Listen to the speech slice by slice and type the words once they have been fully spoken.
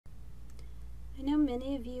I know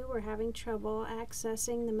many of you were having trouble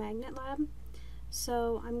accessing the Magnet Lab,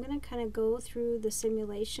 so I'm going to kind of go through the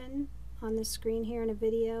simulation on the screen here in a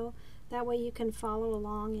video. That way you can follow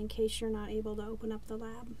along in case you're not able to open up the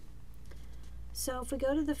lab. So if we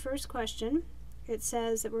go to the first question, it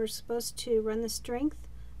says that we're supposed to run the strength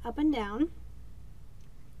up and down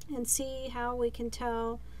and see how we can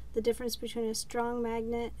tell the difference between a strong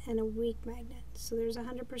magnet and a weak magnet. So there's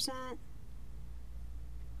 100%.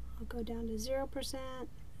 I'll go down to 0%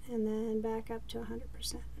 and then back up to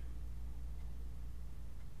 100%.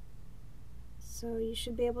 So you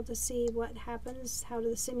should be able to see what happens, how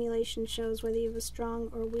the simulation shows whether you have a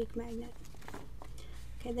strong or weak magnet.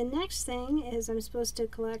 Okay, the next thing is I'm supposed to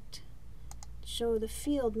show the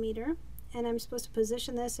field meter, and I'm supposed to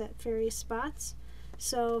position this at various spots.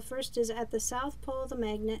 So first is at the south pole of the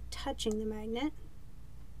magnet, touching the magnet.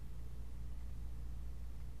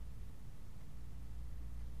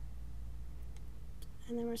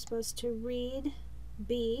 And then we're supposed to read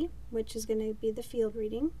B, which is going to be the field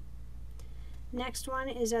reading. Next one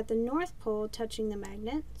is at the north pole, touching the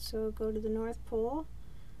magnet. So go to the north pole,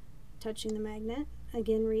 touching the magnet.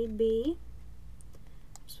 Again, read B.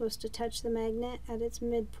 I'm supposed to touch the magnet at its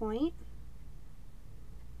midpoint.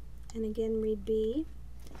 And again, read B.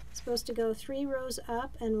 It's supposed to go 3 rows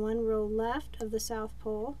up and 1 row left of the south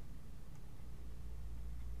pole.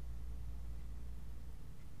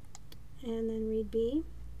 And then read B.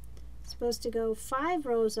 It's supposed to go 5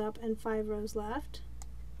 rows up and 5 rows left.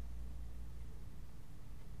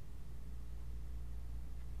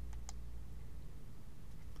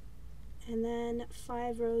 And then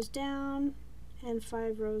 5 rows down and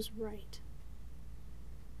 5 rows right.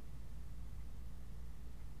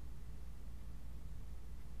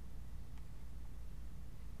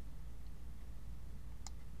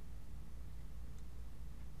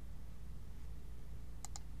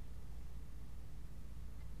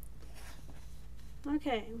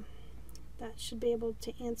 Okay, that should be able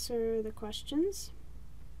to answer the questions.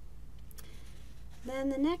 Then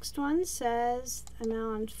the next one says, I'm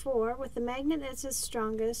now on 4, with the magnet as its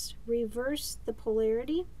strongest, reverse the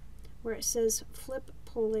polarity where it says flip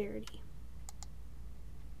polarity.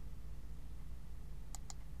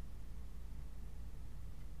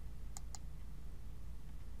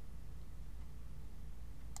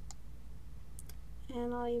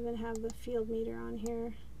 And I'll even have the field meter on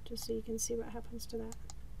here just so you can see what happens to that.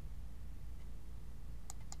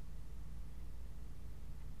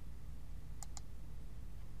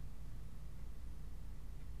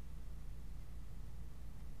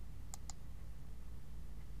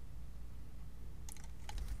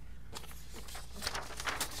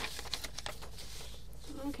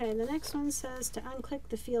 Okay, the next one says to unclick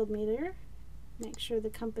the field meter, make sure the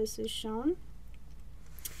compass is shown.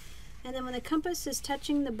 And then when the compass is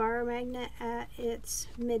touching the bar magnet at its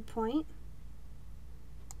midpoint,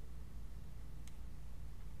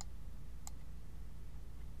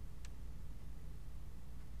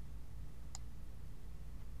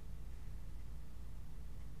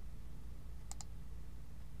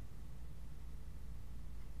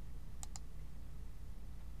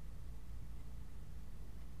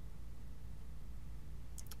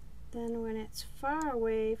 then when it's far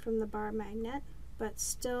away from the bar magnet, but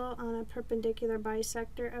still on a perpendicular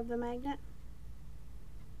bisector of the magnet,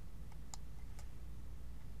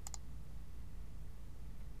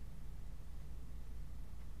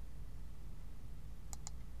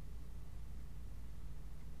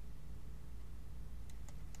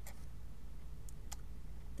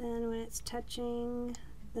 then when it's touching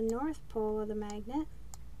the north pole of the magnet,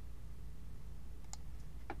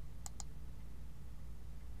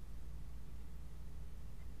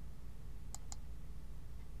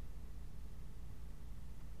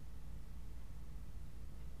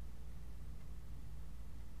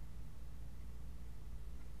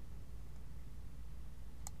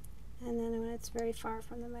 and then when it's very far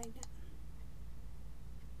from the magnet.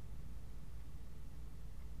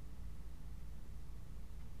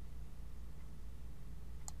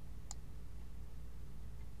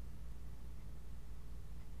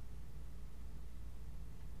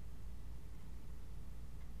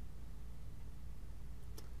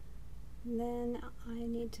 And then I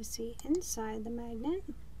need to see inside the magnet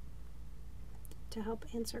to help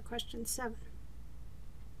answer question 7.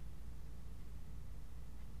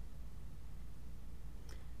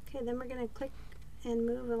 Okay, then we're going to click and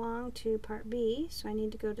move along to part B. So I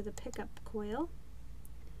need to go to the pickup coil.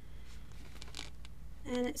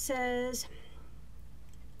 And it says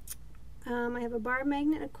I have a bar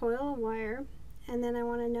magnet, a coil, a wire, and then I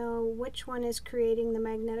want to know which one is creating the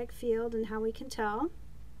magnetic field and how we can tell.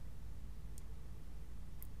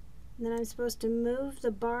 And then I'm supposed to move the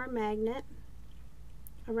bar magnet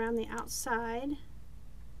around the outside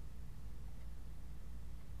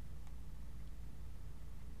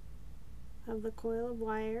of the coil of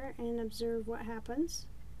wire and observe what happens.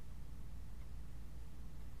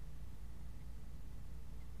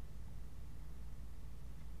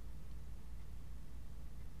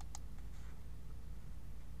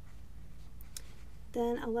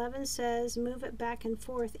 Then 11 says move it back and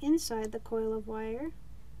forth inside the coil of wire.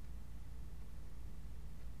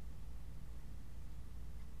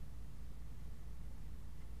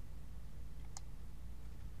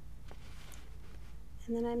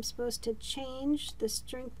 And then I'm supposed to change the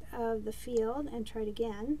strength of the field and try it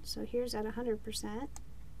again. So here's at 100%.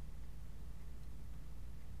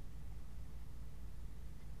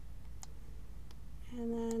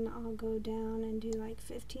 And then I'll go down and do like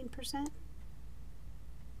 15%.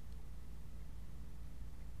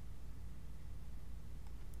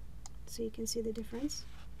 So you can see the difference.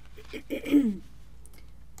 Then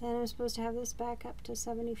I'm supposed to have this back up to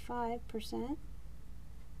 75%.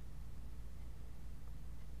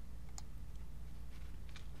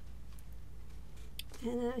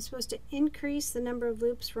 And then I'm supposed to increase the number of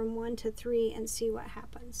loops from 1 to 3 and see what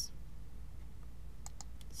happens.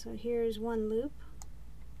 So here's one loop.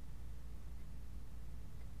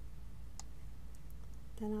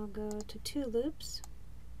 Then I'll go to 2 loops.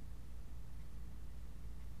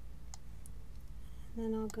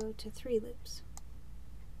 And then I'll go to 3 loops.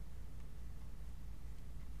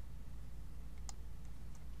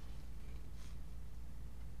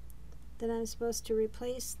 Then I'm supposed to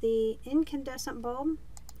replace the incandescent bulb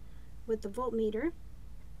with the voltmeter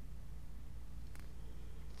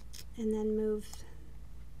and then move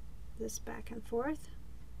this back and forth.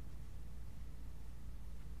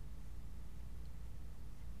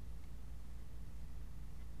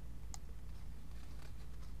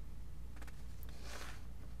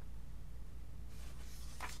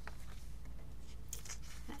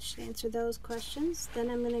 Should answer those questions. Then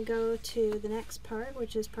I'm going to go to the next part,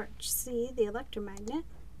 which is part C, the electromagnet.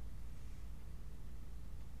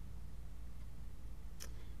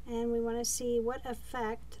 And we want to see what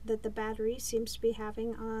effect that the battery seems to be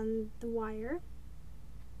having on the wire.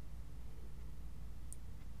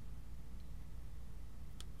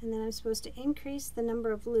 And then I'm supposed to increase the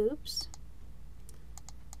number of loops.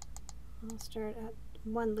 I'll start at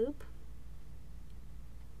 1 loop.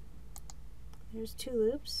 There's 2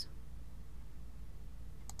 loops,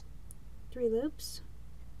 3 loops,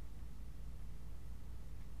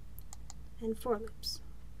 and 4 loops.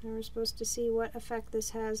 And we're supposed to see what effect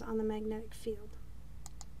this has on the magnetic field.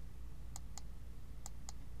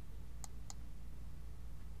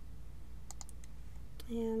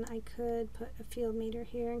 And I could put a field meter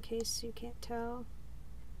here in case you can't tell.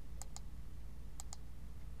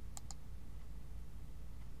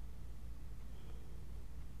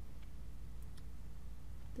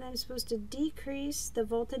 I'm supposed to decrease the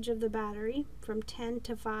voltage of the battery from 10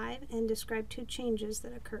 to 5 and describe 2 changes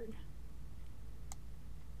that occurred.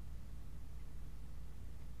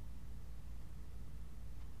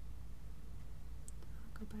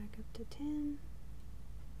 I'll go back up to 10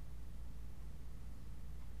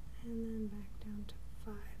 and then back down to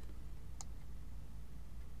 5.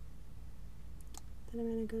 Then I'm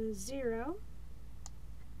going to go to 0.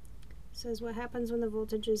 It says what happens when the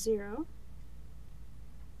voltage is 0.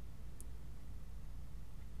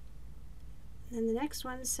 And the next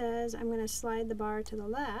one says I'm going to slide the bar to the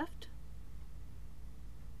left.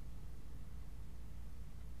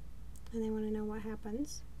 And they want to know what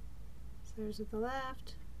happens. So there's at the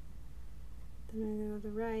left. Then I'm going to go to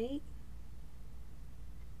the right.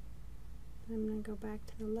 Then I'm going to go back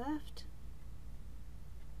to the left.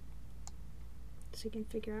 So you can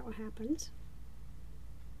figure out what happens.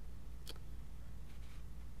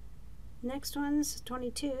 Next one's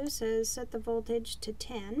 22 says set the voltage to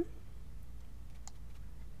 10.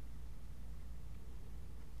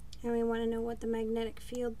 And we want to know what the magnetic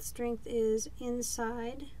field strength is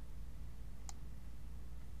inside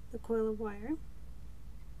the coil of wire.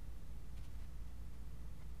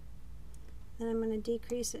 Then I'm going to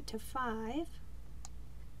decrease it to 5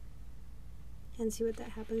 and see what that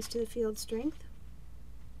happens to the field strength.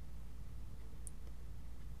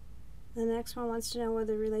 The next one wants to know what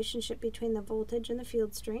the relationship between the voltage and the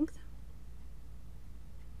field strength.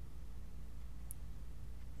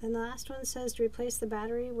 Then the last one says to replace the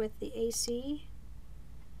battery with the AC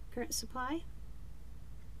current supply.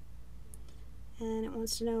 And it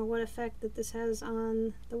wants to know what effect that this has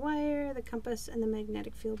on the wire, the compass, and the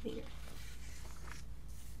magnetic field meter.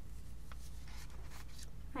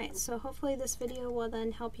 Alright, so hopefully this video will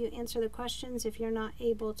then help you answer the questions if you're not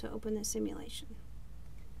able to open the simulation.